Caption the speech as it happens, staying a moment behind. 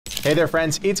Hey there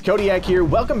friends, it's Codiak here.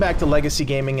 Welcome back to Legacy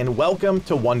Gaming and welcome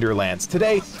to Wonderlands.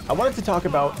 Today, I wanted to talk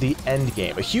about the end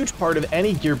game, a huge part of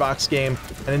any Gearbox game,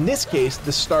 and in this case,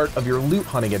 the start of your loot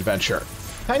hunting adventure.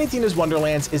 Tiny Tina's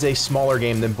Wonderlands is a smaller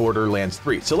game than Borderlands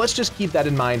 3, so let's just keep that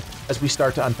in mind as we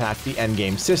start to unpack the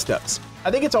endgame systems. I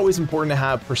think it's always important to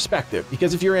have perspective,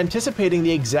 because if you're anticipating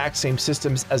the exact same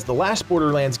systems as the last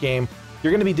Borderlands game, you're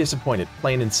going to be disappointed,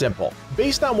 plain and simple.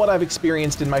 Based on what I've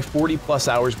experienced in my 40+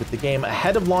 hours with the game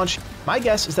ahead of launch, my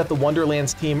guess is that the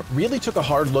Wonderlands team really took a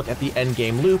hard look at the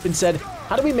endgame loop and said,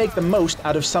 how do we make the most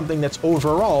out of something that's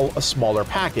overall a smaller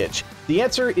package? The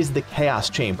answer is the Chaos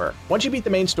Chamber. Once you beat the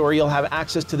main story, you'll have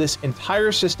access to this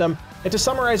entire system, and to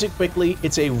summarize it quickly,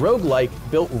 it's a roguelike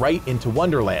built right into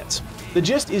Wonderlands. The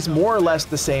gist is more or less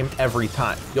the same every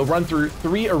time. You'll run through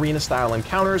 3 arena-style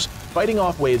encounters, fighting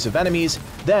off waves of enemies,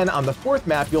 then on the 4th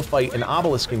map you'll fight an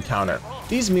obelisk encounter.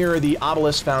 These mirror the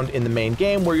obelisk found in the main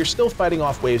game where you're still fighting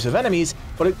off waves of enemies,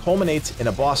 but it culminates in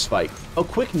a boss fight. A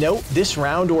quick note, this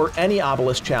round or any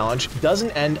obelisk challenge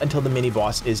doesn't end until the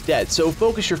mini-boss is dead, so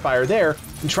focus your fire there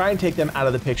and try and take them out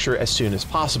of the picture as soon as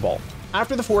possible.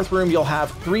 After the 4th room, you'll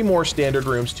have 3 more standard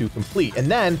rooms to complete,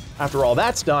 and then, after all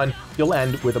that's done, you'll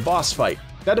end with a boss fight.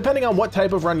 Now, depending on what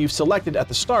type of run you've selected at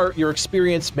the start, your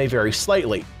experience may vary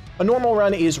slightly. A normal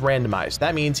run is randomized.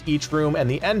 That means each room and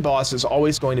the end boss is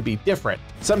always going to be different.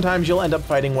 Sometimes you'll end up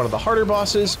fighting one of the harder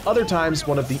bosses, other times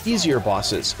one of the easier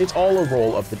bosses. It's all a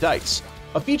roll of the dice.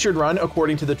 A featured run,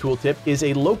 according to the tooltip, is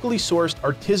a locally sourced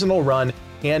artisanal run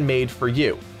handmade for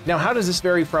you. Now, how does this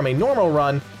vary from a normal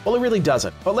run? Well, it really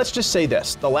doesn't, but let's just say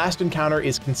this, the last encounter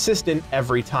is consistent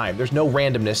every time, there's no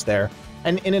randomness there,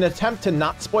 and in an attempt to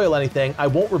not spoil anything, I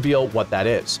won't reveal what that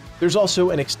is. There's also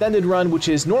an extended run, which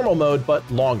is normal mode, but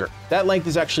longer. That length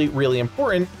is actually really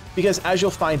important, because as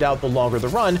you'll find out, the longer the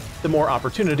run, the more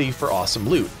opportunity for awesome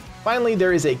loot. Finally,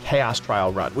 there is a Chaos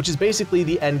Trial run, which is basically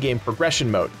the endgame progression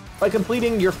mode. By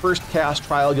completing your first Chaos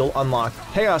Trial, you'll unlock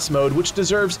Chaos Mode, which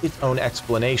deserves its own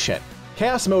explanation.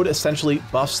 Chaos Mode essentially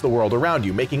buffs the world around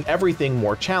you, making everything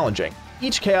more challenging.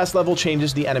 Each Chaos level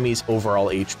changes the enemy's overall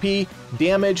HP,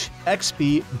 damage,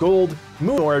 XP, gold,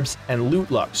 moon orbs, and loot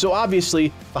luck, so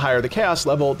obviously, the higher the Chaos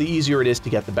level, the easier it is to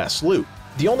get the best loot.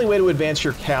 The only way to advance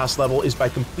your Chaos level is by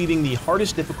completing the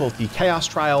hardest difficulty Chaos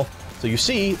Trial, so you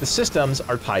see, the systems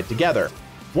are tied together.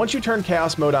 Once you turn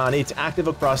Chaos Mode on, it's active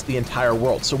across the entire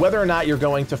world, so whether or not you're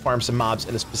going to farm some mobs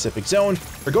in a specific zone,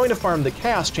 or going to farm the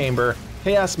Chaos Chamber,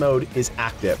 Chaos Mode is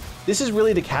active. This is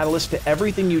really the catalyst to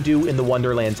everything you do in the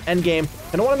Wonderlands endgame,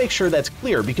 and I want to make sure that's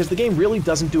clear because the game really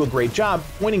doesn't do a great job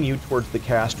pointing you towards the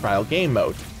Chaos Trial game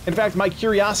mode. In fact, my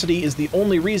curiosity is the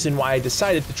only reason why I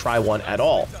decided to try one at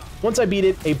all. Once I beat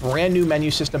it, a brand new menu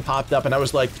system popped up and I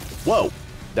was like, whoa,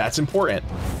 that's important.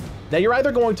 Now, you're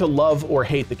either going to love or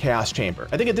hate the Chaos Chamber.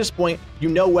 I think at this point, you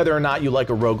know whether or not you like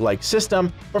a roguelike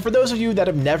system, but for those of you that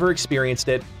have never experienced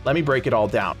it, let me break it all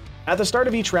down. At the start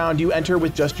of each round, you enter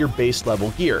with just your base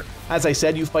level gear. As I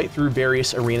said, you fight through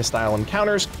various arena-style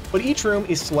encounters, but each room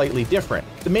is slightly different.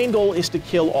 The main goal is to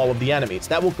kill all of the enemies.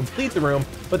 That will complete the room,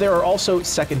 but there are also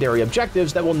secondary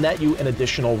objectives that will net you an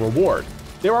additional reward.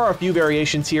 There are a few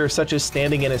variations here, such as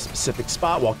standing in a specific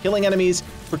spot while killing enemies,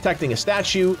 protecting a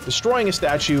statue, destroying a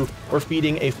statue, or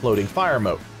feeding a floating fire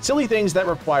moat. Silly things that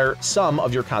require some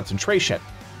of your concentration.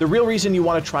 The real reason you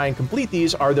want to try and complete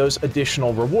these are those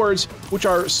additional rewards, which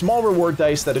are small reward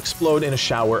dice that explode in a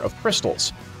shower of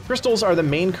crystals. Crystals are the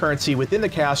main currency within the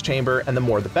Chaos Chamber, and the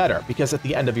more the better, because at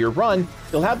the end of your run,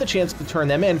 you'll have the chance to turn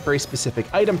them in for a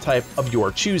specific item type of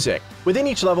your choosing. Within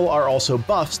each level are also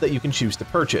buffs that you can choose to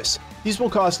purchase. These will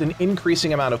cost an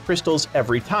increasing amount of crystals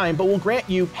every time, but will grant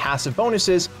you passive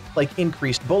bonuses like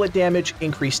increased bullet damage,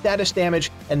 increased status damage,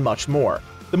 and much more.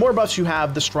 The more buffs you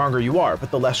have, the stronger you are,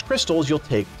 but the less crystals you'll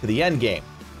take to the endgame.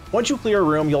 Once you clear a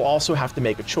room, you'll also have to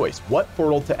make a choice, what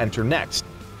portal to enter next.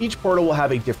 Each portal will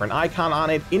have a different icon on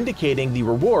it, indicating the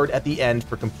reward at the end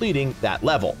for completing that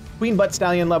level. Queen Butt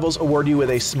Stallion levels award you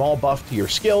with a small buff to your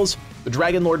skills. The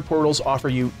Dragon Lord portals offer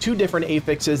you 2 different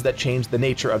affixes that change the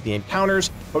nature of the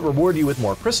encounters, but reward you with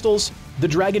more crystals. The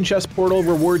Dragon Chest portal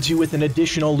rewards you with an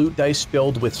additional loot dice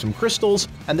filled with some crystals,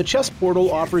 and the Chest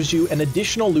portal offers you an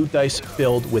additional loot dice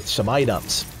filled with some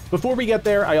items. Before we get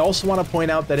there, I also want to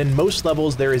point out that in most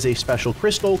levels there is a special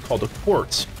crystal called a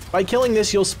quartz. By killing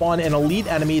this, you'll spawn an elite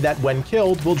enemy that, when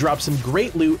killed, will drop some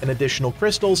great loot and additional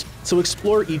crystals, so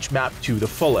explore each map to the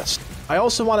fullest. I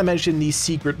also want to mention these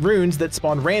secret runes that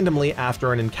spawn randomly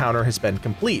after an encounter has been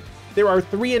complete. There are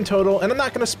 3 in total, and I'm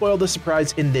not going to spoil the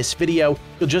surprise in this video.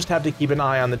 You'll just have to keep an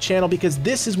eye on the channel because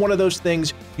this is one of those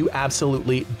things you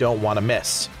absolutely don't want to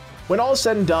miss. When all is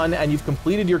said and done and you've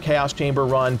completed your Chaos Chamber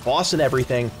run, boss and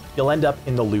everything, you'll end up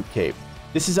in the Loot Cave.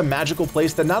 This is a magical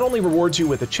place that not only rewards you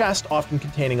with a chest often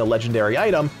containing a legendary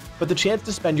item, but the chance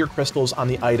to spend your crystals on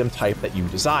the item type that you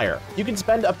desire. You can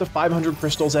spend up to 500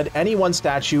 crystals at any one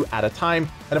statue at a time,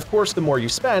 and of course the more you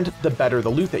spend, the better the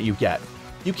loot that you get.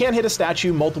 You can hit a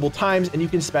statue multiple times, and you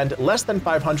can spend less than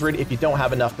 500 if you don't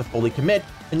have enough to fully commit,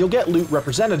 and you'll get loot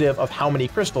representative of how many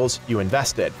crystals you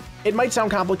invested. It might sound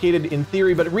complicated in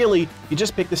theory, but really, you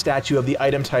just pick the statue of the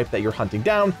item type that you're hunting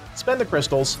down, spend the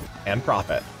crystals, and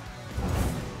profit.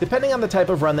 Depending on the type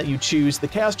of run that you choose, the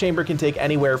Chaos Chamber can take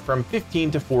anywhere from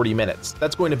 15 to 40 minutes.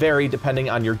 That's going to vary depending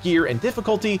on your gear and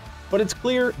difficulty, but it's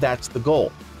clear that's the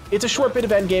goal. It's a short bit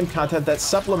of endgame content that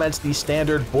supplements the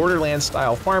standard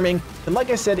Borderlands-style farming, and like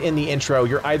I said in the intro,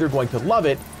 you're either going to love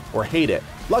it or hate it.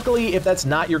 Luckily, if that's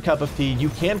not your cup of tea, you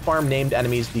can farm named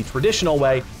enemies the traditional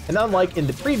way, and unlike in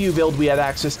the preview build we had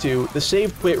access to, the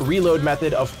save, quit, reload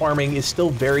method of farming is still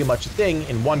very much a thing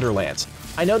in Wonderlands.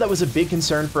 I know that was a big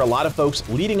concern for a lot of folks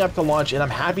leading up to launch, and I'm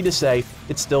happy to say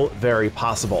it's still very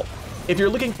possible. If you're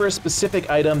looking for a specific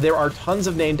item, there are tons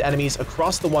of named enemies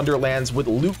across the Wonderlands with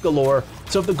loot galore,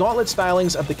 so if the gauntlet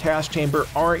stylings of the Chaos Chamber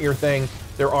aren't your thing,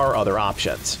 there are other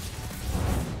options.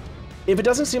 If it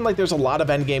doesn't seem like there's a lot of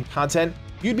endgame content,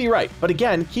 you'd be right, but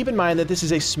again, keep in mind that this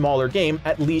is a smaller game,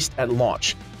 at least at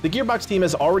launch. The Gearbox team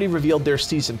has already revealed their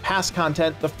Season Pass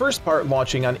content, the first part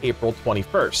launching on April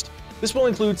 21st. This will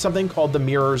include something called the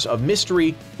Mirrors of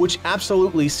Mystery, which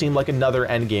absolutely seem like another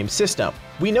endgame system.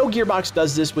 We know Gearbox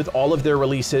does this with all of their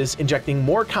releases, injecting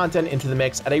more content into the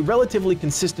mix at a relatively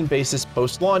consistent basis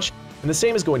post-launch, and the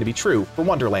same is going to be true for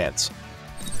Wonderlands.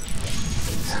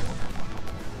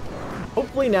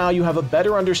 Hopefully now you have a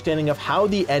better understanding of how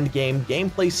the endgame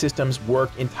gameplay systems work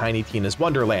in Tiny Tina's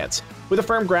Wonderlands. With a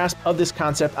firm grasp of this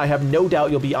concept, I have no doubt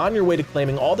you'll be on your way to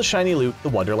claiming all the shiny loot the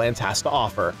Wonderlands has to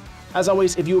offer. As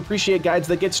always, if you appreciate guides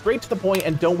that get straight to the point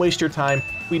and don't waste your time,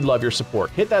 we'd love your support.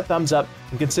 Hit that thumbs up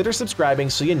and consider subscribing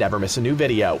so you never miss a new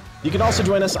video. You can also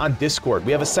join us on Discord.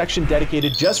 We have a section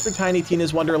dedicated just for Tiny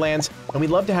Tina's Wonderlands, and we'd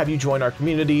love to have you join our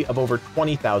community of over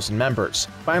 20,000 members.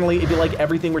 Finally, if you like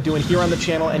everything we're doing here on the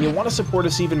channel and you want to support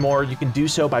us even more, you can do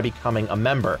so by becoming a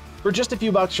member. For just a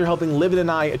few bucks, you're helping Livid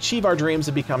and I achieve our dreams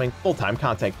of becoming full-time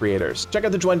content creators. Check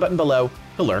out the join button below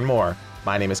to learn more.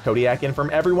 My name is Codiak, and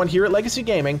from everyone here at Legacy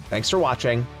Gaming, thanks for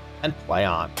watching, and play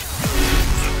on.